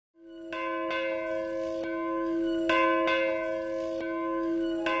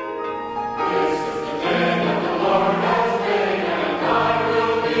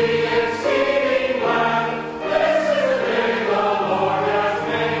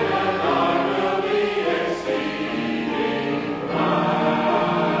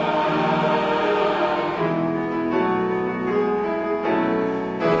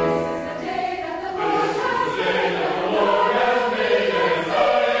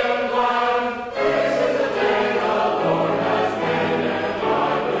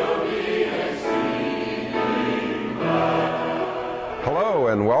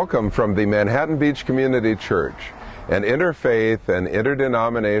Welcome from the Manhattan Beach Community Church, an interfaith and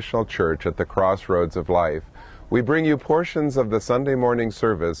interdenominational church at the crossroads of life. We bring you portions of the Sunday morning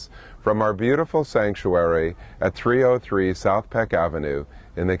service from our beautiful sanctuary at 303 South Peck Avenue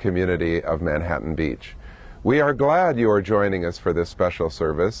in the community of Manhattan Beach. We are glad you are joining us for this special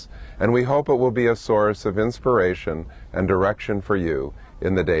service, and we hope it will be a source of inspiration and direction for you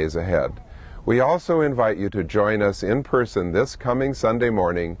in the days ahead. We also invite you to join us in person this coming Sunday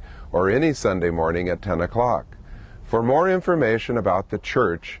morning or any Sunday morning at 10 o'clock. For more information about the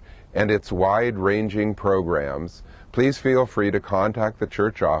church and its wide-ranging programs, please feel free to contact the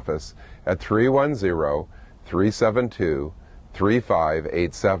church office at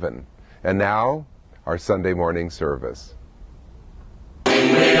 310-372-3587. And now, our Sunday morning service.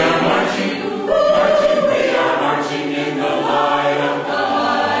 We are marching, marching, we are marching in the light of God.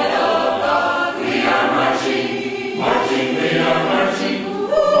 Marching, we are marching,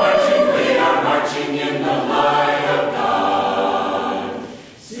 marching, we are marching in the light of God.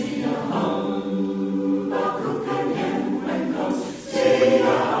 Sing a hum-a-cook-a-yen cuencos, sing a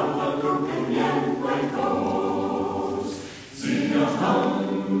hum-a-cook-a-yen cuencos, sing a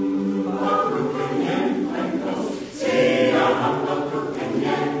hum-a-cook-a-yen cuencos, sing a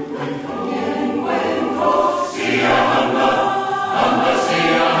hum-a-cook-a-yen cuencos, sing a hum-a, hum-a, sing a hum-a, hum-a, sing a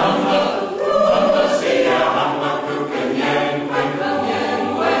hum-a.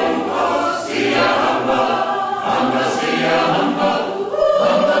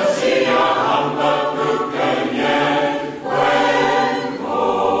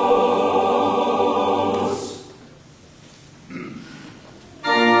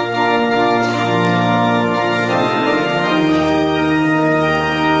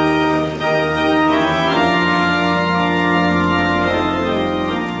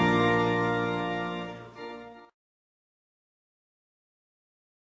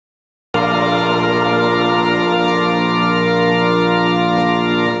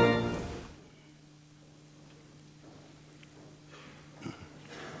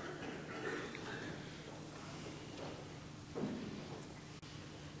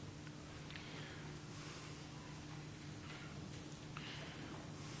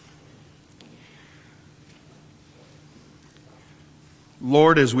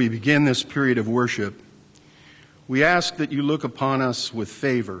 Lord, as we begin this period of worship, we ask that you look upon us with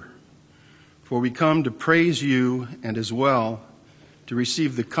favor, for we come to praise you and as well to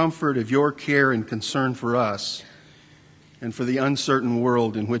receive the comfort of your care and concern for us and for the uncertain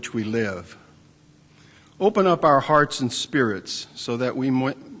world in which we live. Open up our hearts and spirits so that we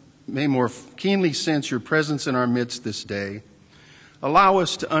may more keenly sense your presence in our midst this day. Allow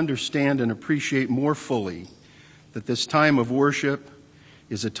us to understand and appreciate more fully that this time of worship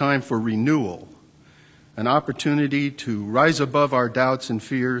is a time for renewal, an opportunity to rise above our doubts and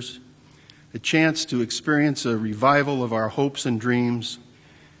fears, a chance to experience a revival of our hopes and dreams,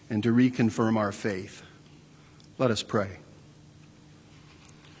 and to reconfirm our faith. Let us pray.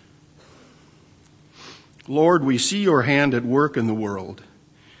 Lord, we see your hand at work in the world,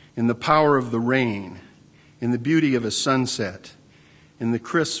 in the power of the rain, in the beauty of a sunset, in the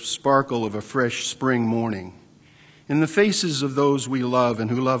crisp sparkle of a fresh spring morning, in the faces of those we love and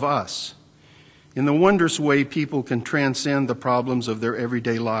who love us, in the wondrous way people can transcend the problems of their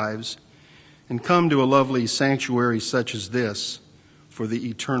everyday lives and come to a lovely sanctuary such as this for the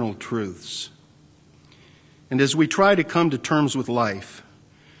eternal truths. And as we try to come to terms with life,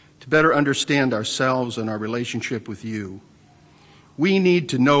 to better understand ourselves and our relationship with you, we need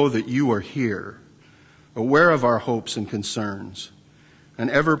to know that you are here, aware of our hopes and concerns, an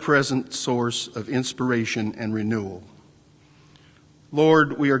ever-present source of inspiration and renewal.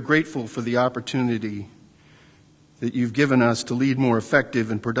 Lord, we are grateful for the opportunity that you've given us to lead more effective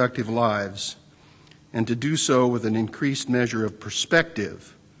and productive lives, and to do so with an increased measure of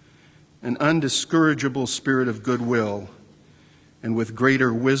perspective, an undiscourageable spirit of goodwill, and with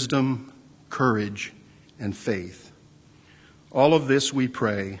greater wisdom, courage, and faith. All of this we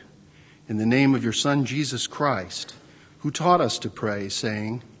pray in the name of your Son, Jesus Christ, who taught us to pray,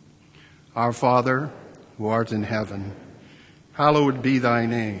 saying, Our Father, who art in heaven, hallowed be thy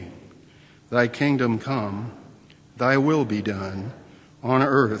name. Thy kingdom come, thy will be done, on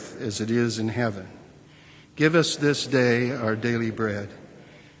earth as it is in heaven. Give us this day our daily bread,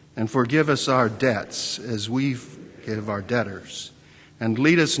 and forgive us our debts as we forgive our debtors. And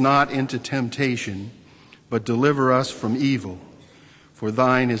lead us not into temptation, but deliver us from evil. For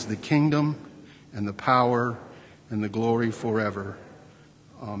thine is the kingdom, and the power, and the glory forever.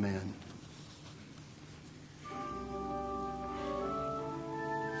 Amen.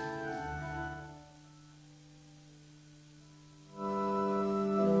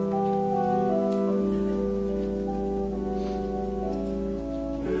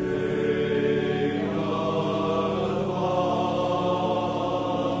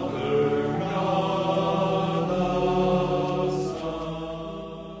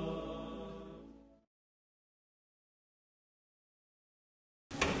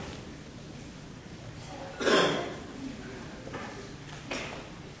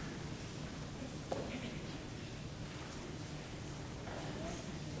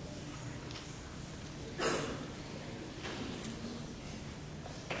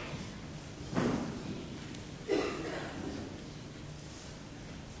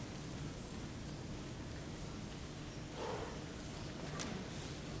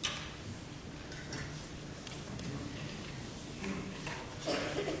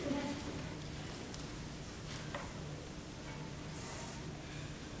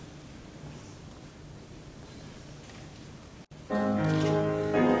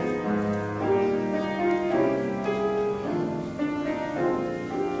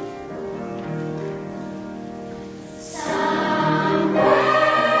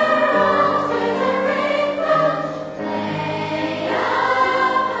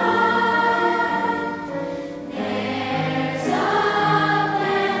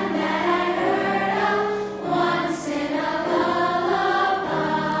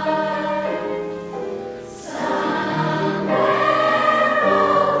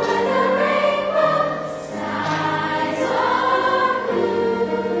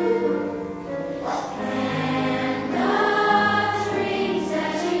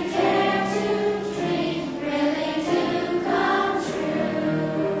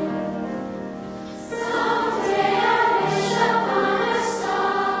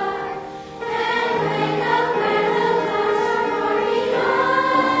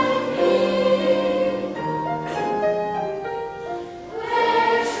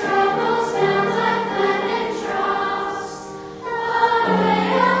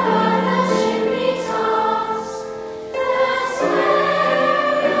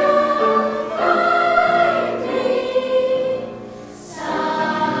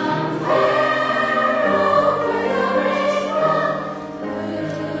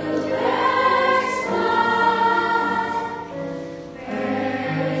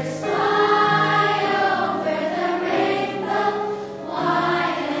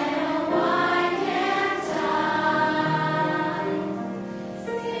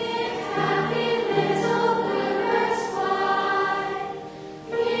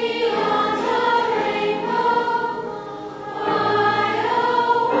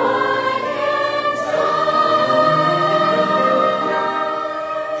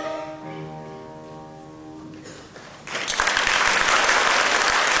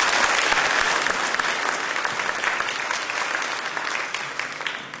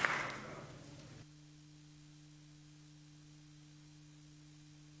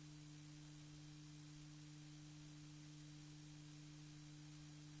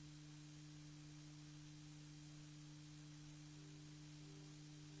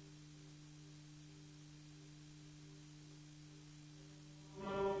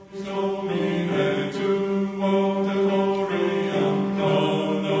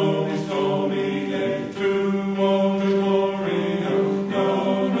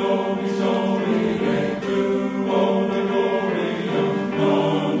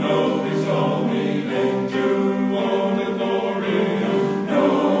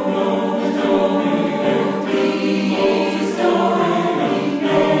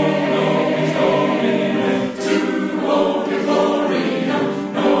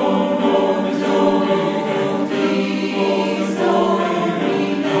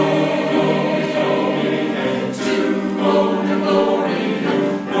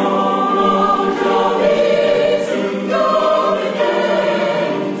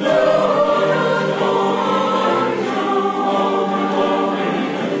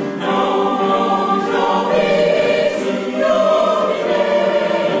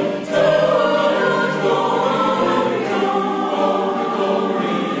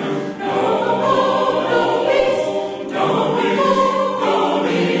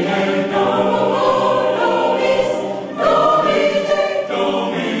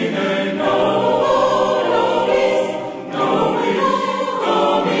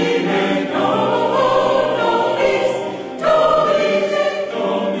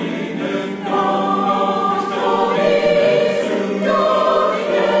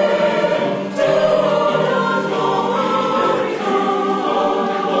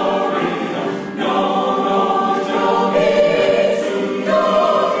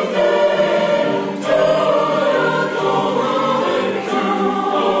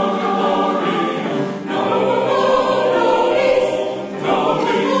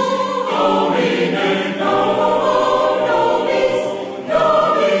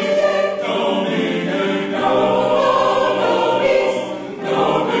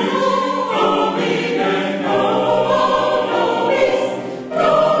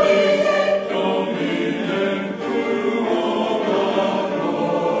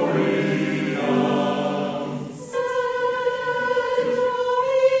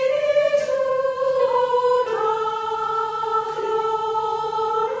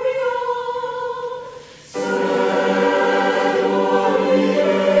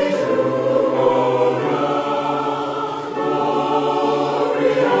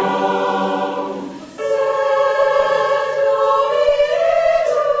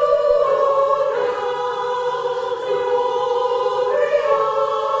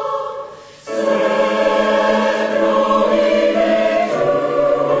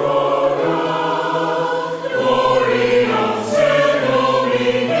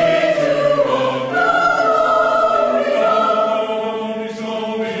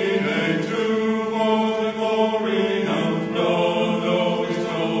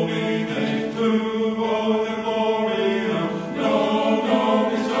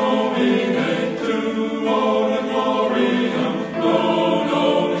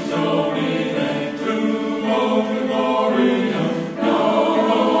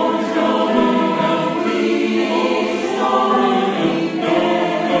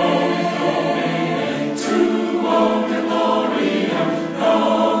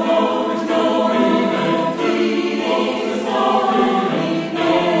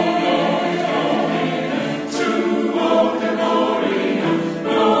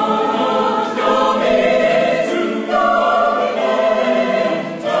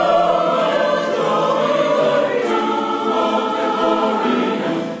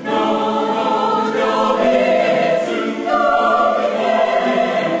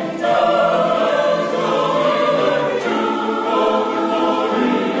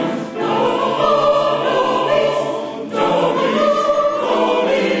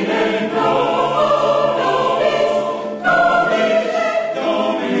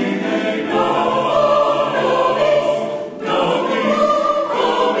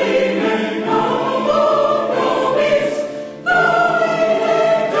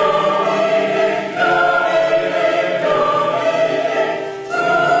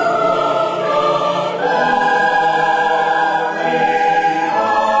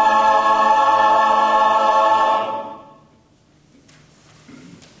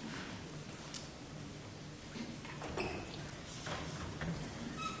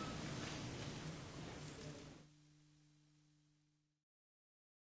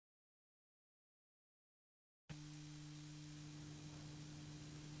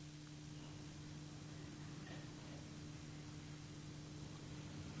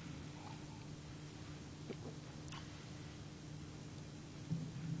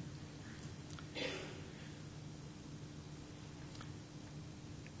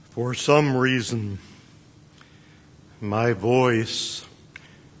 For some reason, my voice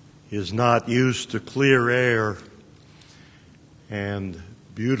is not used to clear air and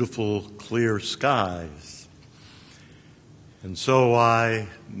beautiful clear skies. And so I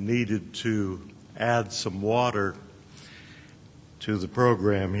needed to add some water to the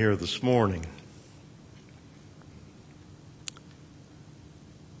program here this morning.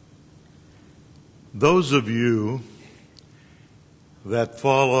 Those of you that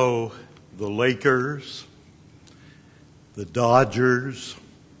follow the Lakers, the Dodgers,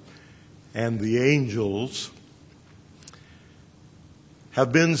 and the Angels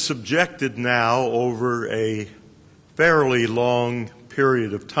have been subjected now over a fairly long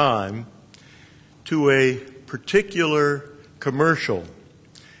period of time to a particular commercial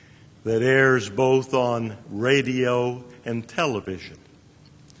that airs both on radio and television.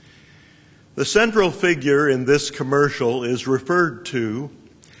 The central figure in this commercial is referred to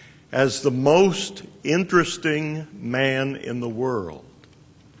as the most interesting man in the world.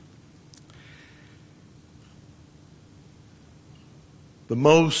 The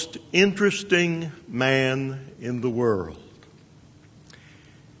most interesting man in the world.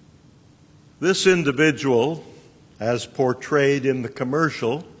 This individual, as portrayed in the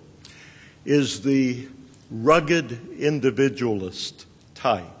commercial, is the rugged individualist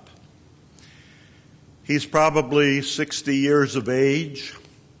type. He's probably 60 years of age,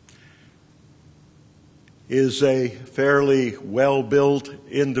 is a fairly well-built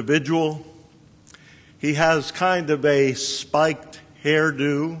individual. He has kind of a spiked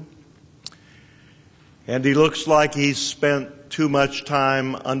hairdo, and he looks like he's spent too much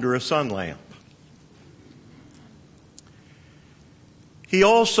time under a sun lamp. He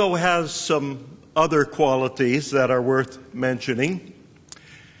also has some other qualities that are worth mentioning.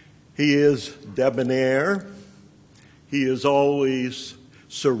 He is debonair. He is always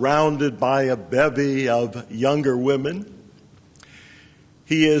surrounded by a bevy of younger women.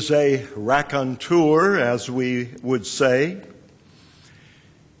 He is a raconteur, as we would say.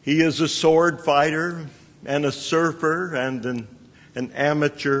 He is a sword fighter and a surfer and an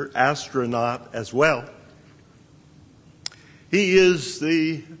amateur astronaut as well. He is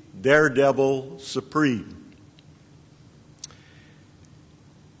the daredevil supreme.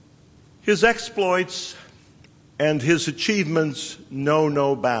 His exploits and his achievements know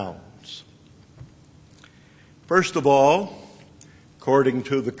no bounds. First of all, according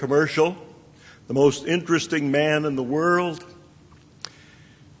to the commercial, the most interesting man in the world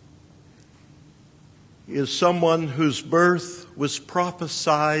is someone whose birth was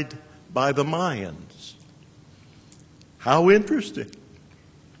prophesied by the Mayans. How interesting.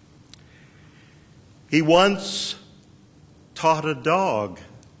 He once taught a dog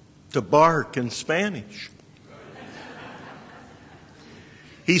to bark in Spanish.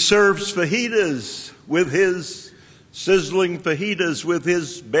 He serves fajitas with his sizzling fajitas with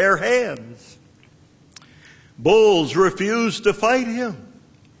his bare hands. Bulls refuse to fight him.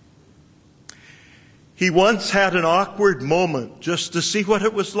 He once had an awkward moment just to see what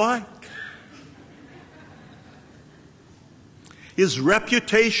it was like. His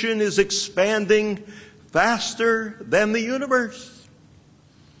reputation is expanding faster than the universe.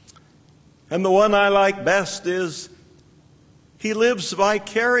 And the one I like best is he lives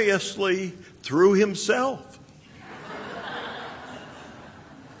vicariously through himself.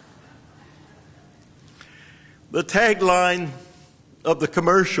 The tagline of the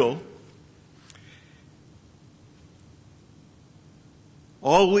commercial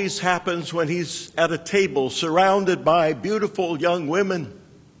always happens when he's at a table surrounded by beautiful young women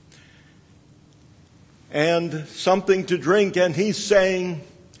and something to drink, and he's saying,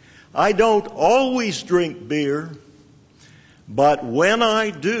 I don't always drink beer, but when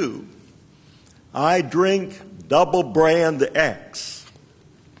I do, I drink Double Brand X.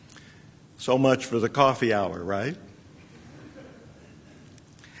 So much for the coffee hour, right?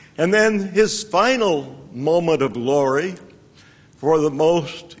 And then his final moment of glory for the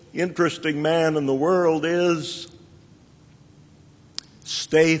most interesting man in the world is,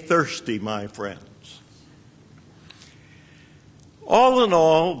 stay thirsty, my friends. All in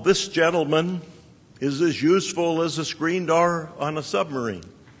all, this gentleman is as useful as a screen door on a submarine.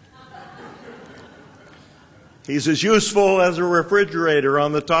 He's as useful as a refrigerator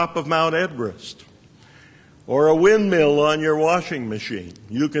on the top of Mount Everest or a windmill on your washing machine.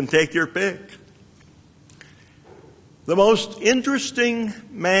 You can take your pick. The most interesting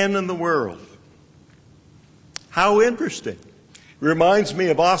man in the world. How interesting. Reminds me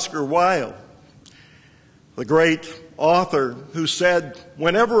of Oscar Wilde, the great author who said,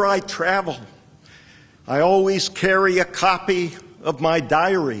 whenever I travel, I always carry a copy of my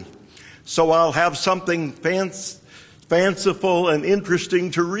diary, so I'll have something fanciful and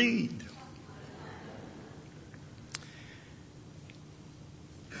interesting to read.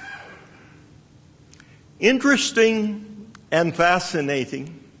 Interesting and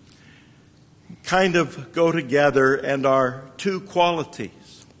fascinating kind of go together and are two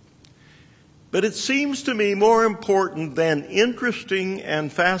qualities. But it seems to me more important than interesting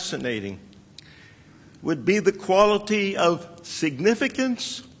and fascinating would be the quality of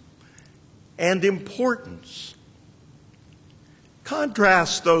significance and importance.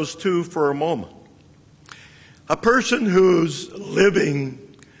 Contrast those two for a moment. A person who's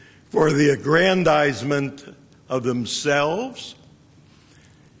living for the aggrandizement of themselves,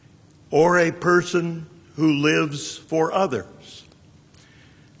 or a person who lives for others.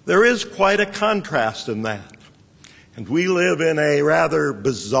 There is quite a contrast in that. And we live in a rather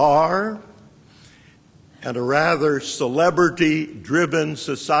bizarre and a rather celebrity-driven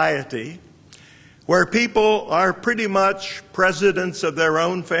society where people are pretty much presidents of their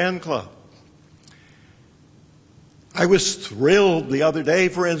own fan club. I was thrilled the other day,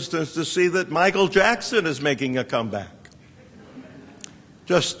 for instance, to see that Michael Jackson is making a comeback.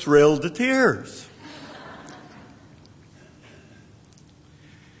 Just thrilled to tears.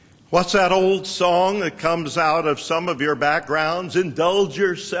 What's that old song that comes out of some of your backgrounds? Indulge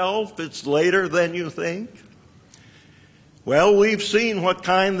yourself, it's later than you think. Well, we've seen what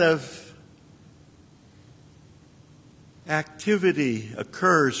kind of activity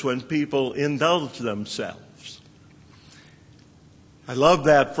occurs when people indulge themselves. I love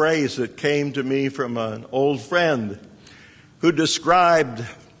that phrase that came to me from an old friend who described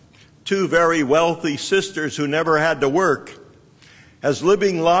two very wealthy sisters who never had to work as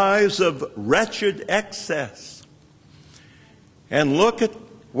living lives of wretched excess. And look at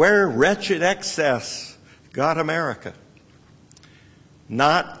where wretched excess got America.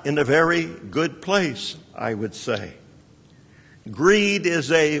 Not in a very good place, I would say. Greed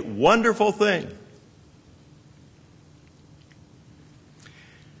is a wonderful thing.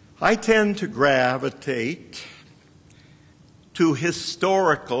 I tend to gravitate to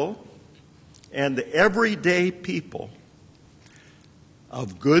historical and everyday people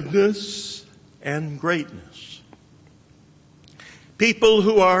of goodness and greatness. People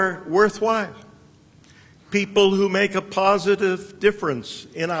who are worthwhile. People who make a positive difference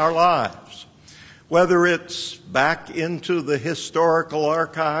in our lives, whether it's back into the historical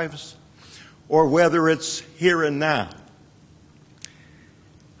archives or whether it's here and now.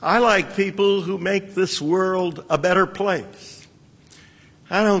 I like people who make this world a better place.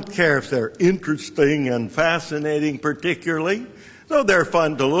 I don't care if they're interesting and fascinating particularly, though they're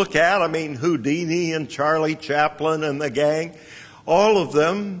fun to look at. I mean, Houdini and Charlie Chaplin and the gang, all of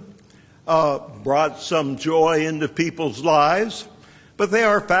them brought some joy into people's lives, but they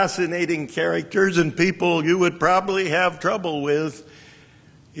are fascinating characters and people you would probably have trouble with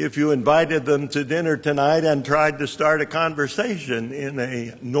if you invited them to dinner tonight and tried to start a conversation in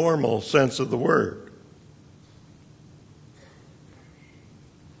a normal sense of the word.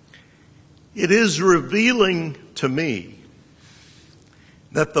 It is revealing to me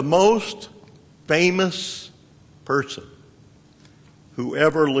that the most famous person who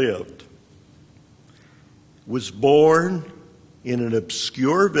ever lived was born in an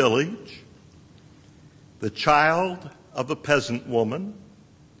obscure village, the child of a peasant woman.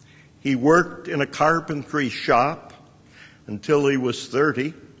 He worked in a carpentry shop until he was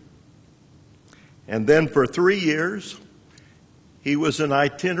 30. And then for 3 years, he was an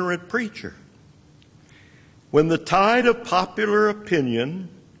itinerant preacher. When the tide of popular opinion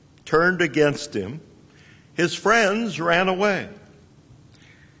turned against him, his friends ran away.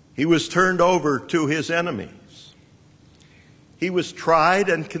 He was turned over to his enemies. He was tried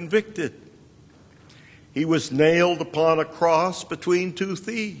and convicted. He was nailed upon a cross between two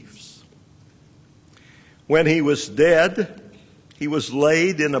thieves. When he was dead, he was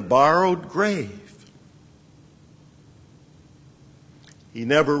laid in a borrowed grave. He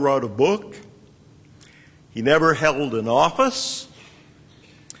never wrote a book. He never held an office.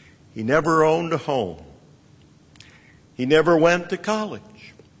 He never owned a home. He never went to college.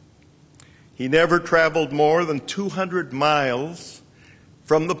 He never traveled more than 200 miles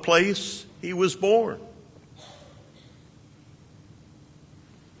from the place he was born.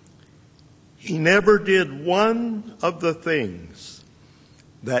 He never did one of the things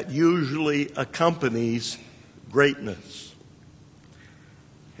that usually accompanies greatness.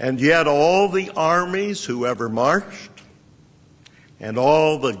 And yet all the armies who ever marched, and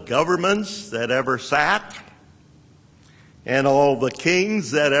all the governments that ever sat, and all the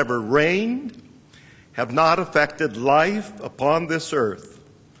kings that ever reigned have not affected life upon this earth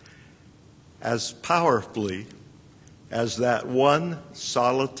as powerfully as that one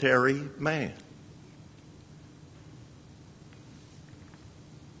solitary man.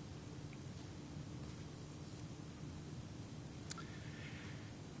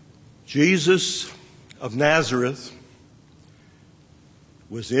 Jesus of Nazareth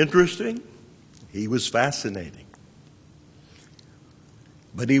was interesting. He was fascinating.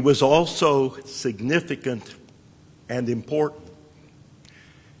 But he was also significant and important,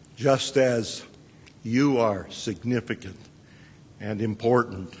 just as you are significant and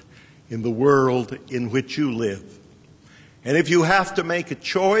important in the world in which you live. And if you have to make a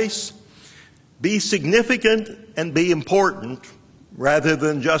choice, be significant and be important rather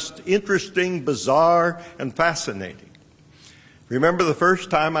than just interesting, bizarre, and fascinating. Remember the first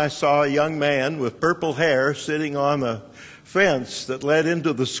time I saw a young man with purple hair sitting on a fence that led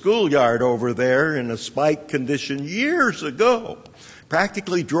into the schoolyard over there in a spike condition years ago.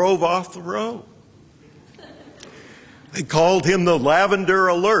 Practically drove off the road. They called him the Lavender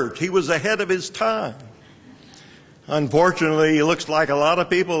Alert. He was ahead of his time. Unfortunately, he looks like a lot of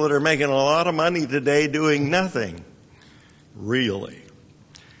people that are making a lot of money today doing nothing. Really.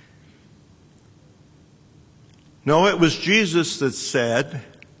 No, it was Jesus that said,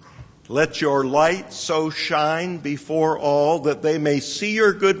 "Let your light so shine before all that they may see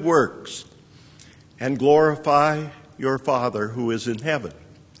your good works and glorify your Father who is in heaven."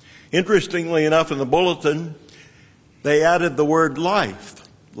 Interestingly enough, in the bulletin, they added the word life.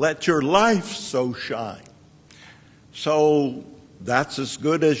 Let your life so shine. So that's as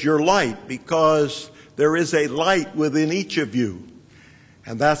good as your light, because there is a light within each of you,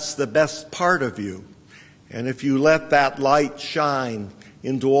 and that's the best part of you. And if you let that light shine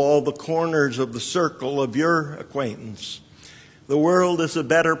into all the corners of the circle of your acquaintance, the world is a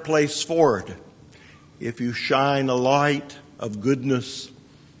better place for it if you shine a light of goodness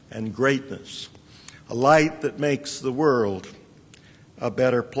and greatness, a light that makes the world a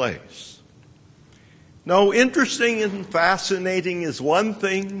better place. No, interesting and fascinating is one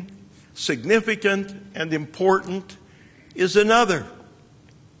thing, significant and important is another.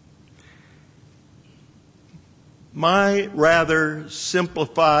 My rather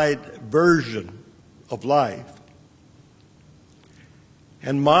simplified version of life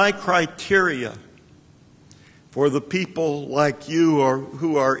and my criteria for the people like you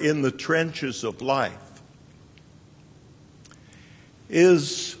who are in the trenches of life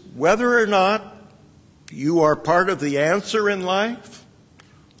is whether or not you are part of the answer in life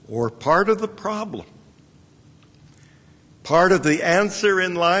or part of the problem. Part of the answer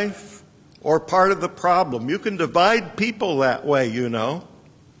in life or part of the problem. You can divide people that way, you know.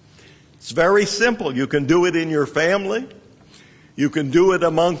 It's very simple. You can do it in your family. You can do it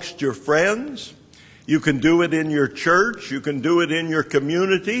amongst your friends. You can do it in your church. You can do it in your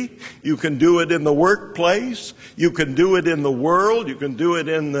community. You can do it in the workplace. You can do it in the world. You can do it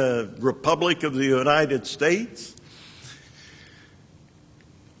in the Republic of the United States.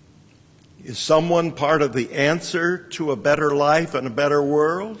 Is someone part of the answer to a better life and a better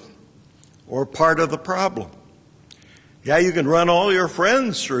world, or part of the problem? Yeah, you can run all your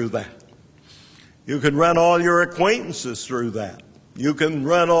friends through that. You can run all your acquaintances through that. You can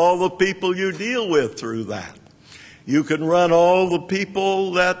run all the people you deal with through that. You can run all the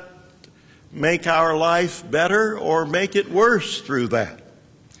people that make our life better or make it worse through that.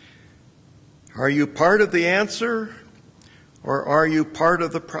 Are you part of the answer, or are you part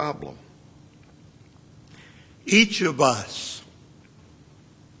of the problem? Each of us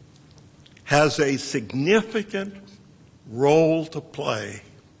has a significant role to play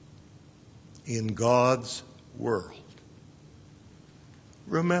in God's world.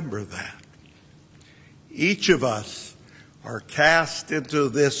 Remember that. Each of us are cast into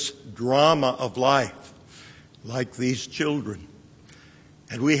this drama of life, like these children.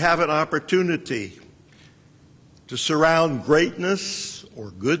 And we have an opportunity to surround greatness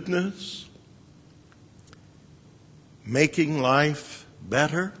or goodness, making life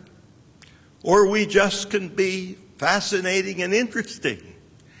better, or we just can be fascinating and interesting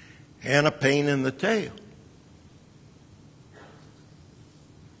and a pain in the tail.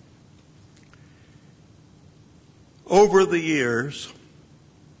 Over the years,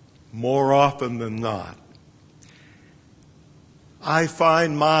 more often than not, I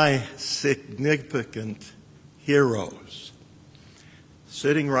find my significant heroes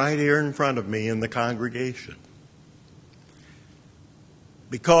sitting right here in front of me in the congregation.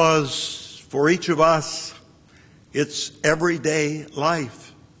 Because for each of us, it's everyday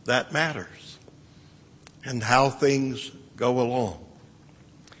life that matters and how things go along.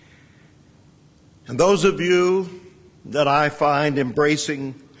 And those of you that I find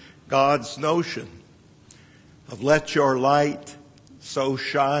embracing God's notion of let your light so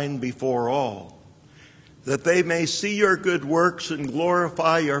shine before all, that they may see your good works and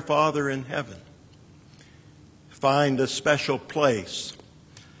glorify your Father in heaven. Find a special place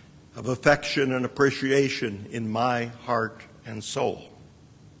of affection and appreciation in my heart and soul.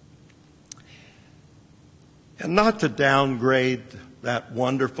 And not to downgrade that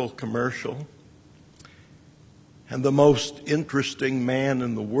wonderful commercial and the most interesting man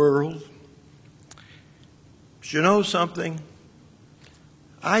in the world, but you know something?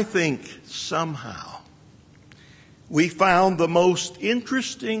 I think somehow we found the most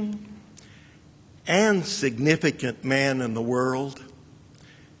interesting and significant man in the world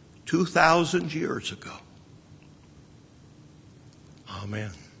 2,000 years ago.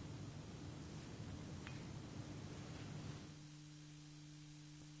 Amen.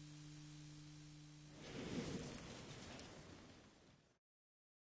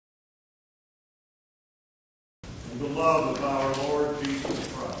 And the love of our Lord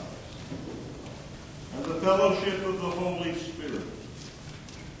Jesus Christ, and the fellowship of the Holy Spirit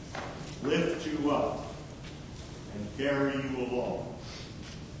lift you up and carry you along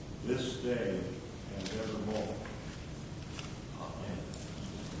this day and evermore.